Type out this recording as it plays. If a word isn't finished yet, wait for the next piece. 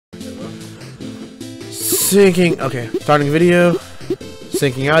Syncing. Okay, starting video.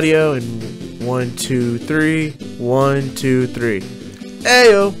 Syncing audio. And 1, 2, 3. 1, 2, 3.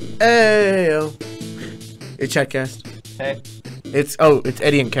 Ayo, ayo. It's Chattcast. Hey. It's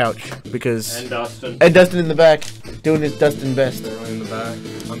Eddie and Couch because And Dustin. And Dustin in the back doing his Dustin best. They're in the back.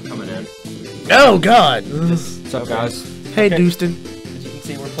 I'm coming in. Oh God! What's up, guys? Hey, Okay. Dustin. As you can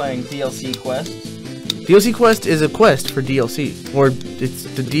see, we're playing DLC quests. DLC quest is a quest for DLC, or it's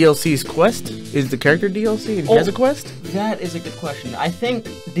the DLC's quest. Is the character DLC and he has a quest? That is a good question. I think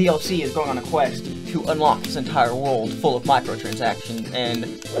DLC is going on a quest to unlock this entire world full of microtransactions and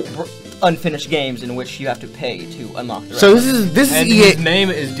unfinished games in which you have to pay to unlock the rest. So this is And EA. his name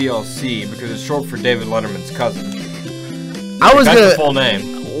is DLC because it's short for David Letterman's cousin. I was That's gonna. the full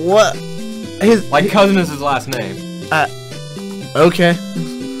name. What? Like cousin is his last name. Okay.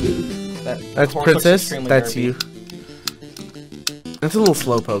 That's horse looks Princess. extremely That's derpy. you. That's a little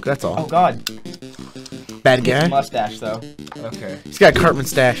slowpoke. That's all. Oh God. Bad His guy. mustache though. Okay. He's got a Cartman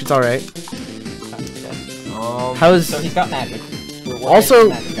stash. It's all right. How is? So he's got magic. We're Also-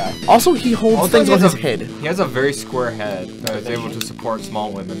 magic guy. Also, he holds Also, things he on has his a- head. He has a very square head that is able to support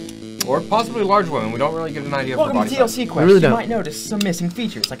small women. Or possibly large women. We don't really get an idea of the Welcome body to size. DLC quest. really You don't. might notice some missing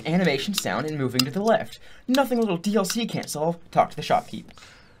features like animation, sound, and moving to the left. Nothing a little DLC can't solve. Talk to the shopkeep.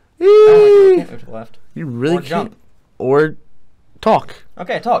 Oh, I can't move to the left. You really Or can't. jump. Or talk.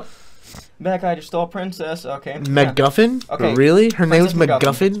 Okay, talk. Bad guy just stole a princess. Okay. MacGuffin? Okay. Really? Her name is Princess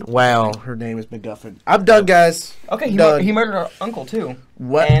MacGuffin? Wow. Her name is MacGuffin. I'm done, guys. Okay, Done. he murdered our uncle too.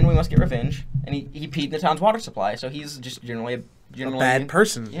 What? And we must get revenge. And he peed in the town's water supply, so he's just generally A generally bad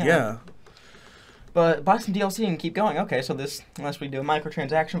person. Yeah. Yeah. But buy some DLC and keep going. Okay, so this unless we do a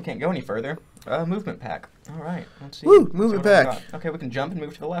microtransaction, we can't go any further. Movement pack. All right, let's see. Woo, Let's see movement what we pack. got. Okay, we can jump and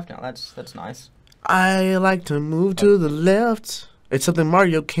move to the left now. That's nice. I like to move to the left. It's something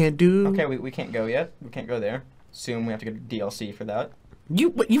Mario can't do. Okay, we can't go yet. We can't go there. Soon we have to get DLC for that.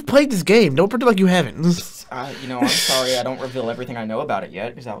 You've played this game. Don't pretend like you haven't. You know, I'm sorry I don't reveal everything I know about it yet,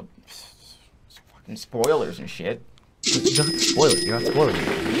 because that would fucking spoilers and shit. You're not spoiling. You're not spoiling.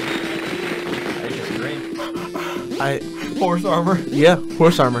 I disagree. Horse armor. Yeah,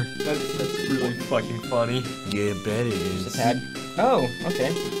 horse armor. That's really fucking funny. Yeah, bet it Just a is. tad. Oh,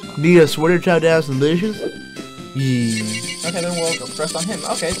 okay. Need a sweater chow down some dishes? Yeah. Okay, then we'll go press on him.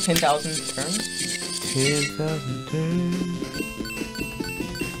 Okay, 10,000 turns. 10,000 turns.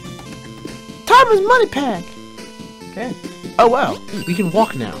 Thomas Money Pack! Okay. Oh wow, we can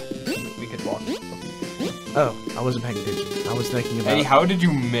walk now. We could walk. Oh, I wasn't paying attention. I was thinking about. Eddie, how did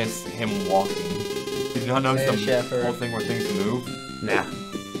you miss him walking? Did you not notice Hey, the Shepherd. whole thing where things move? Nah.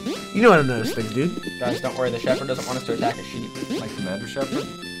 You know I don't notice things, dude. Guys, don't worry, the shepherd doesn't want us to attack a sheep. Like Commander Shepherd?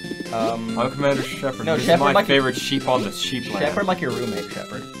 Um, I'm Commander Shepherd. No, this Shepherd is my like- favorite sheep on the sheep land. shepherd like your roommate,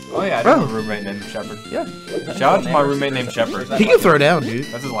 Shepherd. Oh yeah, I do Oh. have a roommate named Shepherd. Yeah. Shout out to my roommate named Shepherd. He can throw down, dude.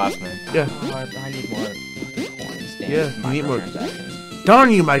 That's his last name. Yeah. Oh, I need more coins. Damn, Yeah, you need more- microtransactions.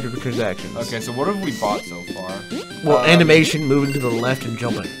 Darn you, microtransactions. Okay, so what have we bought so far? Well, animation, moving to the left and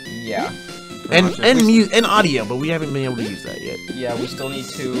jumping, Yeah. and Pretty much. and audio, but we haven't been able to use that yet. Yeah, we still need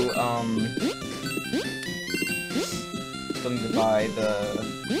to, buy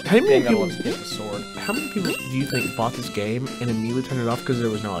the How many thing that people? lets us get the sword. How many people do you think bought this game and immediately turned it off because there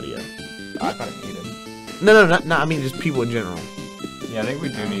was no audio? I thought it needed. No, not. I mean, just people in general. Yeah, I think we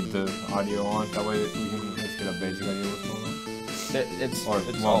do need the audio on. That way we can at least get a basic idea what's going on. It's Or,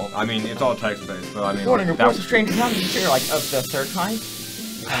 it's well, all. I mean, it's all text-based, but I mean, Warning, like, reports of that, strange encounters in here, like of the third kind.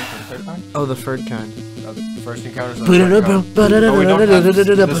 Coming for the third kind. Oh, the third kind. the first encounters are the second kind.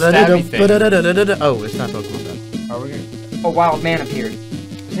 Oh, it's not Pokemon then. How are we gonna... A wild man appeared.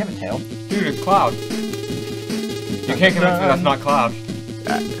 Does he have a tail? Dude, it's Cloud. You can't convince me that's not Cloud.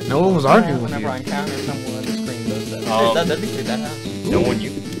 No one was arguing with Whenever I you. encounter someone, the screen does that. That'd be pretty badass. No one you...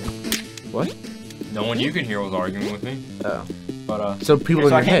 What? No one you can hear was arguing with me. Oh. But, So people Okay, in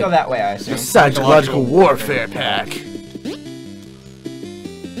so I your can't go head. that way, I assume. Psychological warfare pack.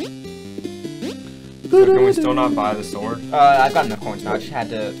 so can we still not buy the sword? I've got enough coins now. I just had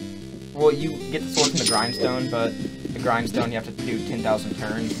to. Well, you get the sword from the grindstone, but the grindstone you have to do 10,000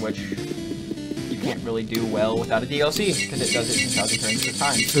 turns, which you can't really do well without a DLC because it does it 10,000 turns at a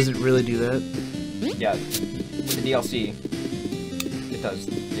time. Does it really do that? Yeah, the DLC. It does.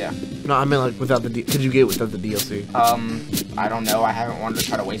 Yeah. No, I meant like without the. Could you get it without the DLC? I don't know. I haven't wanted to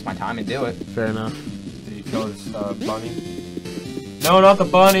try to waste my time and do it. Fair enough. Did you kill this, bunny? No, not the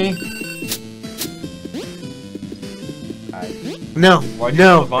bunny! No. Why'd you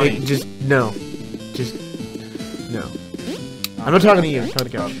kill No. the bunny? Just no. Just no. I'm not talking to you. I'm talking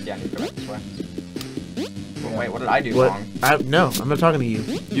to Couch. Yeah, I need to go back this way. Wait, what did I do What? wrong? No, I'm not talking to you.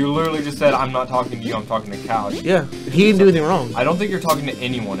 You literally just said, I'm not talking to you, I'm talking to Couch. Yeah, he didn't do anything wrong. I don't think you're talking to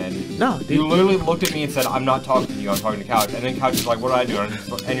anyone, Eddie. No, dude. You literally looked at me and said, I'm not talking to you, I'm talking to Couch. And then Couch is like, what did I do?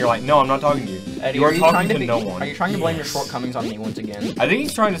 And you're like, no, I'm not talking to you. Eddie, You are talking trying to be, no one. Are you trying to blame your shortcomings on me once again? I think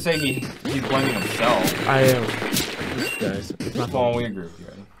he's trying to say he's blaming himself. I am. Guys, it's not Well, we agree with you,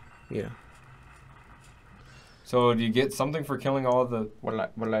 Eddie. Yeah. So, do you get something for killing all the... What did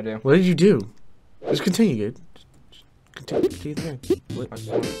I do? What did you do? Just continue, dude. Just continue the game. What?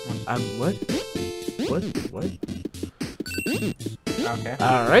 What? What? Okay.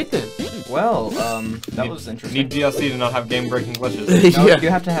 Alright then. Well, that was interesting. Need DLC to not have game-breaking glitches. No, Yeah. you do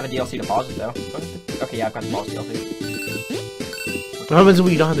have to have a DLC deposit though. Okay, yeah, I've got the pause DLC. What happens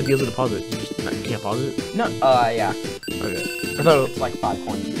when you don't have the deal to deposit? You just can't pause it? No, yeah. Okay. I thought It's like 5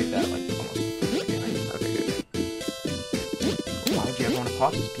 coins. You get that like almost. okay, good. Why would you ever want to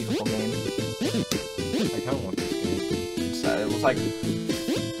pause this beautiful game? I kind of want this game. It was like.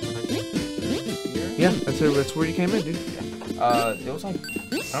 Yeah, that's where you came in, dude. It was like.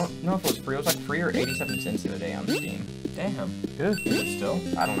 I don't know if it was free. It was like free or 87 cents the other day on Steam. Damn. Yeah. Is it still?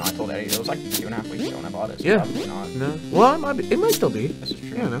 I don't know. I told Eddie it was like 2.5 weeks ago when I bought it. So Yeah. Probably not. No. Well, it might still be. This is true.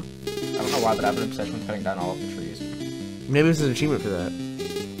 Yeah, no. I don't know why, but I have an obsession with cutting down all of the trees. Maybe this is an achievement for that.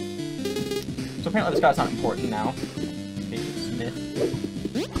 So apparently this guy's not important now. Smith.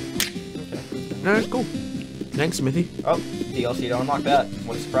 Okay. Alright, cool. Thanks, Smithy. Oh, DLC to unlock that.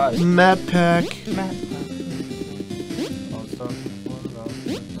 What a surprise. Map pack. Matt. Oh, stuff. What about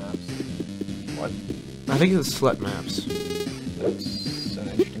maps? What? I think it's slut maps. That's an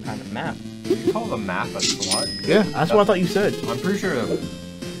interesting kind of map. You call the map a slut? Yeah, that's what I thought you said. I'm pretty sure...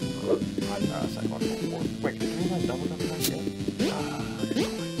 Psychological war. Wait, can I have double jump yet?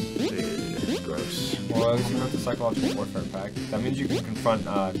 Gross. Well, at least you got the psychological warfare pack. That means you can confront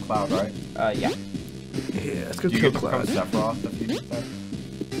Cloud, right? Yeah. Yeah, let's go Do you kill get to become Cloud. Sephiroth if you do that? I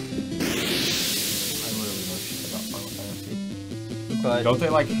literally know shit about Final Fantasy. But Don't they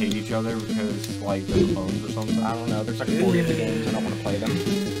like hate each other because like they're clones or something? I don't know. There's like 40 of the games. I don't want to play them.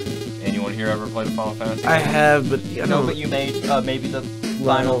 Anyone here ever played a Final Fantasy? I have, but I No, don't. but you made maybe the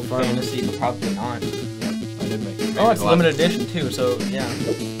Final Fantasy, but probably not. I did make it. Oh, it's limited edition too. So yeah.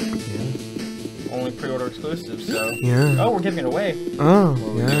 Only pre-order exclusive. So. Yeah. Oh, we're giving it away. Oh, What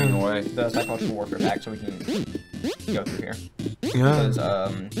are we giving yeah. away? The psychological warfare pack, so we can go through here. Yeah. Because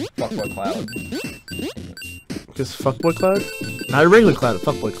Fuckboy Cloud. Because fuckboy Cloud? Not a regular Cloud, a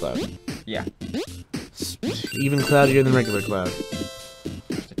fuckboy Cloud. Yeah. Even cloudier than regular Cloud.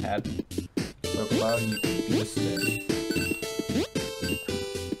 Just a tad. So Cloud, you beat a stick.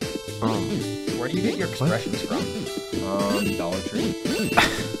 Where do you get your expressions from? Dollar Tree.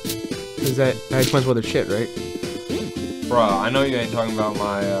 Is that explains why they're shit, right? Bruh, I know you ain't talking about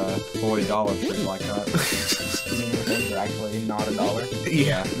my boy Dollar Tree like that. You mean where things are actually not $1?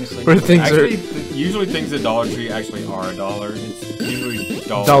 Yeah. Misleading. Where things Actually, usually things at Dollar Tree actually are $1. It's usually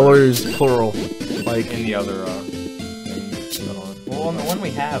are dollars plural. Like in the other things. Well, on the one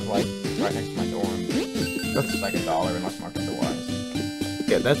we have, like, right next to my dorm, it's like $1 unless marked otherwise.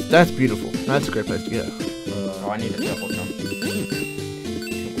 yeah, that's beautiful. That's a great place to go. Oh, I need a double jump. 2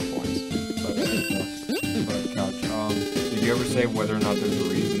 more points. But Couch, did you ever say whether or not there's a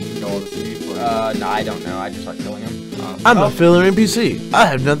reason to kill all the sheep? No, I don't know. I just like killing him. I'm a filler NPC. I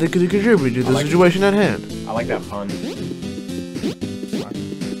have nothing to contribute to the situation at hand. I like that pun.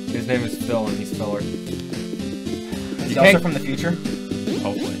 His name is Phil and he's filler. Is also from the future?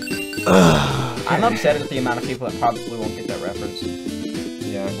 Hopefully. I'm upset at the amount of people that probably won't get that reference.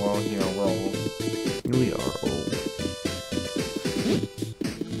 Yeah, well, you know, we're old. We are old.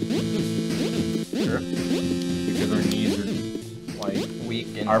 Sure. Because our knees are, like, Weak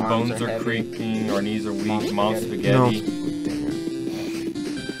and our arms bones are heavy. creaking, our knees are weak, Mom's mom's spaghetti. spaghetti.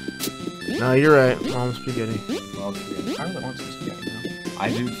 No, you're right. Mom spaghetti. Mom's spaghetti. I really want some spaghetti now. I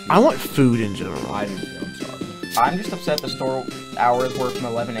do too. I want food in general. I do too, I'm sorry. I'm just upset the store hours were from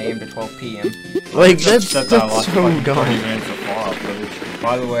 11 a.m. to 12 p.m. Like that's Set that so lost like 20 dumb. minutes of Fallout footage.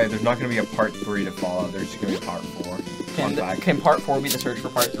 By the way, there's not going to be a part 3 to Fallout, there's just going to be a part 4. Fun fact. Can part 4 be the search for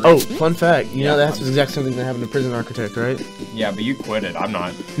part 3? Oh, fun fact. You know Yeah, that's the exact same thing that happened to Prison Architect, right? Yeah, but you quit it, I'm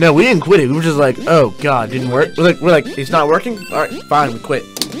not. No, we didn't quit it. We were just like, oh god, didn't work. We're like, it's not working. All right, fine, we quit.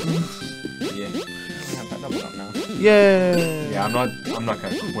 Yeah. Yay! Yeah, I'm not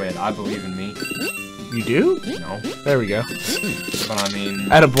going to quit. I believe in me. You do? No. There we go. But I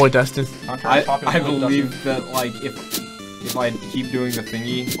mean, At a point, Dustin. I believe that, like, if I keep doing the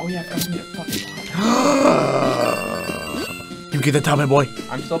thingy, Oh yeah, I need a fucking You get the top, my boy.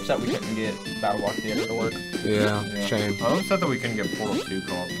 I'm still upset we couldn't get Battle Block Theater to work. Yeah, yeah. shame. I'm upset that we couldn't get Portal 2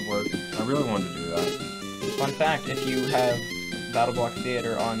 co-op to work. I really wanted to do that. Fun fact, if you have Battle Block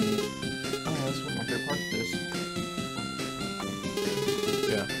Theater on... Oh, yeah, this is one of my favorite parts of this.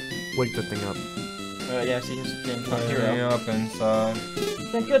 Yeah. Wake the thing up. Yeah, see his game's on Hurry Hero. up inside.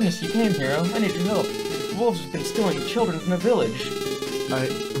 Thank goodness you came, Hero. I need your help. Wolves have been stealing children from the village.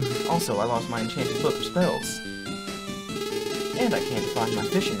 Also, I lost my enchanted book of spells. And I can't find my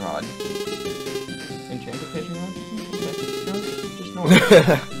fishing rod. Enchanted fishing rod? Just normal.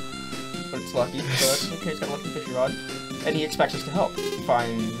 But it's lucky, so that's okay, it's got a lucky fishing rod. And he expects us to help.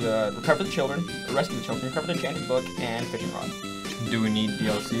 Recover the children, rescue the children, recover the enchanted book, and fishing rod. Do we need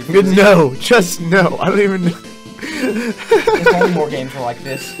DLC? For Good, this? no, just no. I don't even know. If only more games were like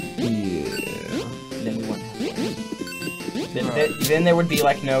this. Yeah. Then we wouldn't have games. Then there would be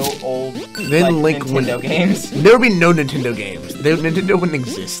like no old Then like, Link Nintendo wouldn't- games. There would be no Nintendo games. Nintendo wouldn't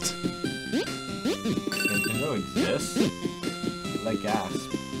exist. Nintendo exists? Like gas.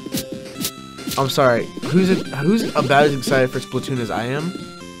 I'm sorry. Who's about as excited for Splatoon as I am?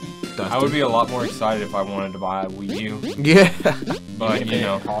 Dustin. I would be a lot more excited if I wanted to buy a Wii U, Yeah. but Even if you it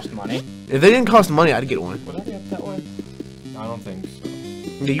know, didn't cost money. If they didn't cost money, I'd get one. Would I be up that way? I don't think so.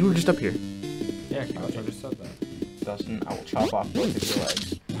 Yeah, you were just up here. Yeah, Couch, I just said that. Dustin, I will chop off both of your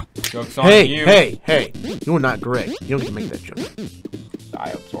legs. Joke's on Hey, you. hey! You are not Greg. You don't get to make that joke.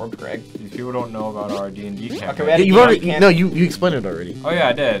 I absorbed Greg. These people don't know about our D&D campaign. Okay, we Yeah, had you've you already. can't- No, you explained it already. Oh yeah,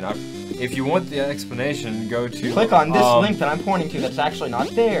 I did. If you want the explanation, go to... Click on this link that I'm pointing to that's actually not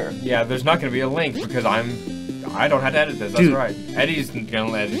there. Yeah, there's not going to be a link because I don't have to edit this, that's Dude. right. Eddie's going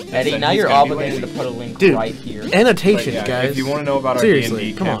to edit this. Eddie, and now he's you're gonna be obligated to lazy. put a link Dude. right here. Annotations, But yeah, guys. if you want to know about our Seriously,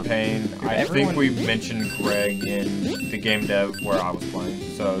 D&D come on. campaign, I Everyone- think we mentioned Greg in the game dev where I was playing.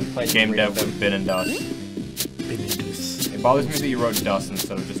 So, Played game three dev of them. with Ben and Dust. It bothers me that you wrote Dust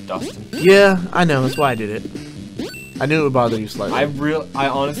instead of just Dustin. Yeah, I know. That's why I did it. I knew it would bother you slightly. I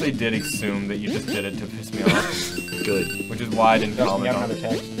honestly did assume that you just did it to piss me off, Good. which is why I didn't Dustin, you comment have on another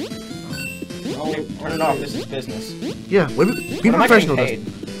it. text. Hey, turn it off, this is business. Yeah. Be When am I getting professional. paid?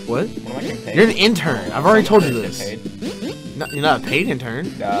 Dustin. What? When am I getting paid? You're an intern. I've already told you Get this. paid. You're not a paid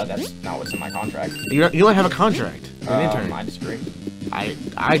intern. That's not what's in my contract. You don't have a contract. You're an intern. I disagree.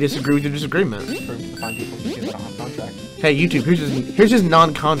 I disagree with your disagreement. Prove to find people who say that I don't have a contract. Hey, YouTube. Here's his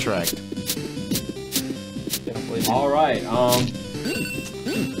non-contract. They don't believe me. Alright,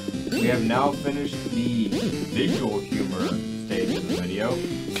 we have now finished the visual humor stage of the video.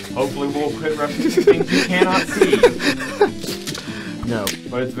 Hopefully we'll quit referencing things you cannot see, No.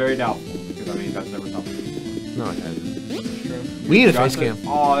 but it's very doubtful, because I mean, that's never happened before. No, it hasn't. It's true. We need a Got face the- cam.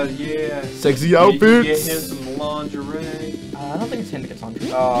 Oh yeah. Sexy You can get outfits. him some lingerie. I don't think it's him that gets on.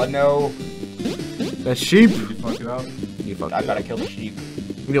 Oh, no. That sheep. Did you fuck it up? You fucked I've it got to up. kill the sheep.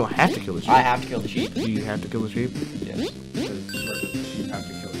 You don't have to kill the sheep. I have to kill the sheep. Do you have to kill the sheep? Yes. Because the sheep have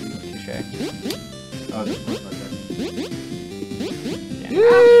to kill you. Touche. Oh, there's one right there.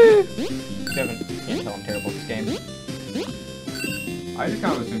 Yeah. Kevin, can't tell I'm terrible at this game. I just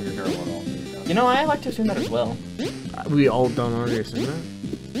kind of assume you're terrible at all. You know, I like to assume that as well. We all don't already assume that.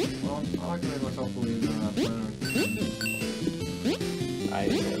 Well, I like to make myself believe planner. I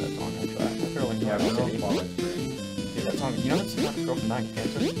enjoy that song. I fairly enjoy Yeah, that but city. Dude, that song. You know that's about the girl from Dying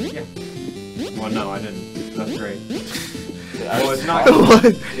Cancer? Yeah. Well, no, I didn't. That's great. Dude, Well, it's not. What?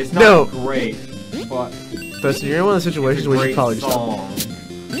 It's not No. great, but Dustin, you're in one of the it's situations a where you great probably just. song.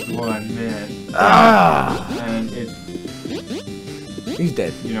 Is what I meant. Ah! And it's, He's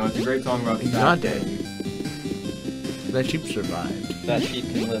dead. you know, it's a great song about He's sad not dead. things. That sheep survived. That sheep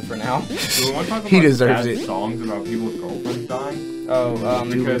can live for now. Do we want to talk about He deserves sad it. songs about people's girlfriends dying? Oh,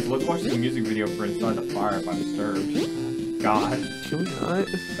 Because let's watch the music video for Inside the Fire by Disturbed. God, Can we not?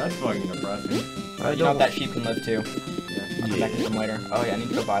 that's fucking depressing. you know that sheep can live too. Yeah. I'll come back to them later. Oh yeah, I need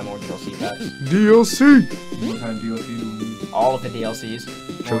to go buy more DLC packs. DLC! What kind of DLC do we need? All of the DLCs.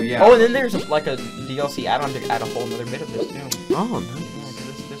 Oh, yeah. Oh, and then there's like a DLC add-on to add a whole other bit of this too. Oh,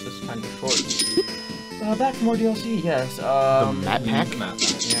 nice. This is kind of short. Back for more DLC, yes. The map pack? The map.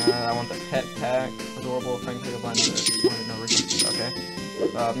 Yeah, I want the pet pack. Adorable, frankly, blind. No reason. Okay.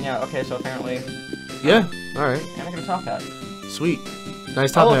 Yeah. Okay. So apparently, Yeah, alright. and I get a top hat. Sweet.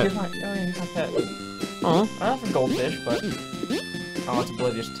 Nice top oh, hat. here's my. Oh yeah, here's my pet. Oh. I have a goldfish, but it's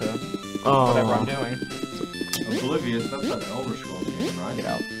oblivious to Oh. whatever I'm doing. Oblivious, that's that Elder Scrolls game, right? Get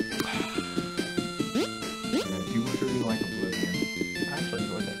out. Yeah, people sure do like Oblivion. I actually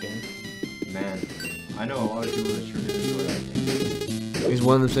enjoyed that game. Man, I know a lot of people that sure do enjoy that game. Is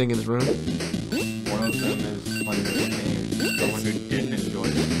one of them sitting in this room? One of them is playing this game. Someone who didn't enjoy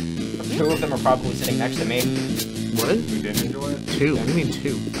it. Two of them are probably sitting next to me. What? Who didn't enjoy it? Two. What do you mean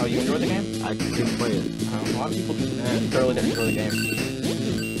two? Oh, you enjoyed the game? I didn't play it. A lot of people thoroughly didn't enjoy the game.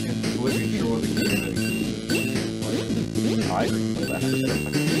 Oblivion sure was a game that existed. I agree with that. It's a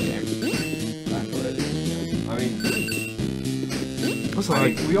fucking good game. I enjoyed it. I mean, What's I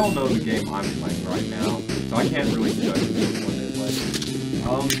like? mean, we all know the game I'm playing right now, so I can't really judge this one. It's like,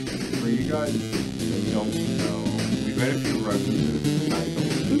 for you guys that don't know, we've made a few references in the past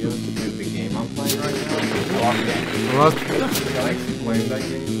couple videos to the game I'm playing right now. I lost the game. Can I explain that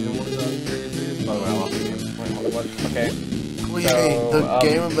game in one of the previous videos? By the way, I lost the game. What? Okay. Wait, So, the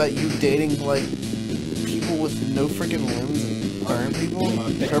game about you dating like people with no freaking limbs and burn people?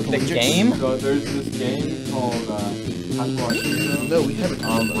 The Paraplegics? game? So there's this game called Chattcasters. No, we haven't.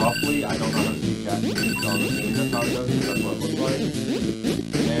 Roughly, I don't know how to speak Japanese, so I'm assuming that's how it goes, because that's what it looks like.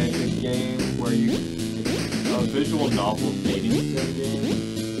 And it's a game where it's a visual novel dating sim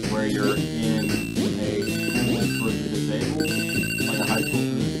game, where you're in a school for the disabled, like a high school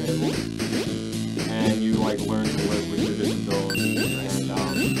for the disabled, and you like learn to live with your disability, and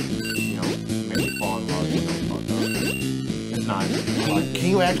you know, maybe fall in love, you know, fuck up. It's not. Can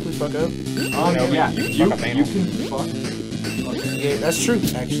you actually fuck up? No, Yeah, you you can fuck up can fuck. Okay. Yeah, that's true.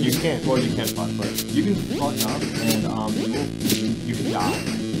 Actually, you can. Well, you can't fuck, but you can fuck up, and you can die.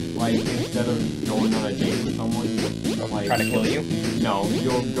 Like, instead of going on a date with someone, like Try to kill you? No,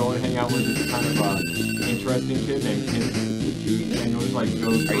 you'll go and hang out with this kind of interesting kid named Kimchi, and you'll just like go.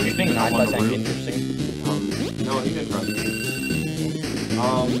 Are you just being nice by saying interesting? No, he's interesting.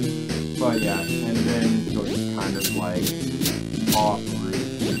 But yeah, and then you'll just kind of like off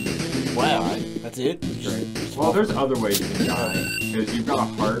route. Wow. That's it? Great. Well, there's other ways you can die, because you've got a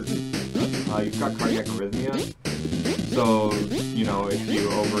heart, you've got cardiac arrhythmia, so, you know, if you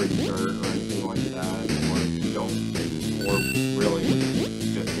overexert or anything like that, or don't, or really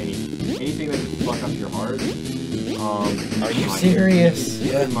just anything that just fuck up your heart, Are you serious?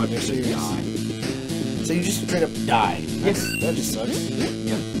 Yeah, pretty much you're just serious. die. So you just straight up die. Yes. That just sucks.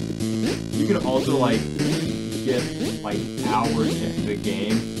 Yeah. You can also, like, get, like, hours into the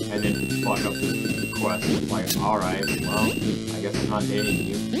game, and then fuck up the quest. It's like, alright, well, I guess I'm not dating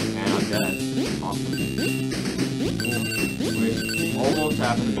you, and I'm dead. Awesome. Which almost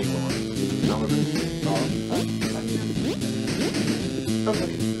happened to me once. That was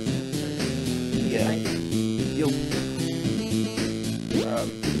Yeah. Yo.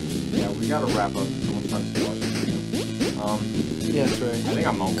 yeah, we gotta wrap up. Someone's trying to steal our video. Yeah, that's right. I think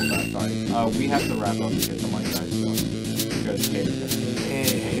I'm almost that sorry. We have to wrap up because somebody died, so. Because Tater's gonna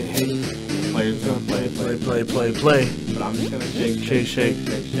Hey. players gonna play. Play. But I'm just gonna shake.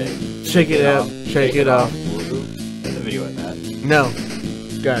 Shake it out. Shake it off. There's a video at that. No.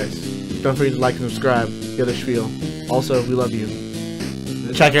 Guys, don't forget to like and subscribe. The other spiel. Also, we love you.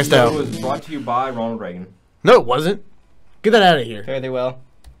 This Chattcast episode out. was brought to you by Ronald Reagan. No, it wasn't. Get that out of here. Fare thee well.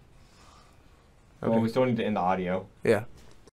 Well, we still need to end the audio. Yeah.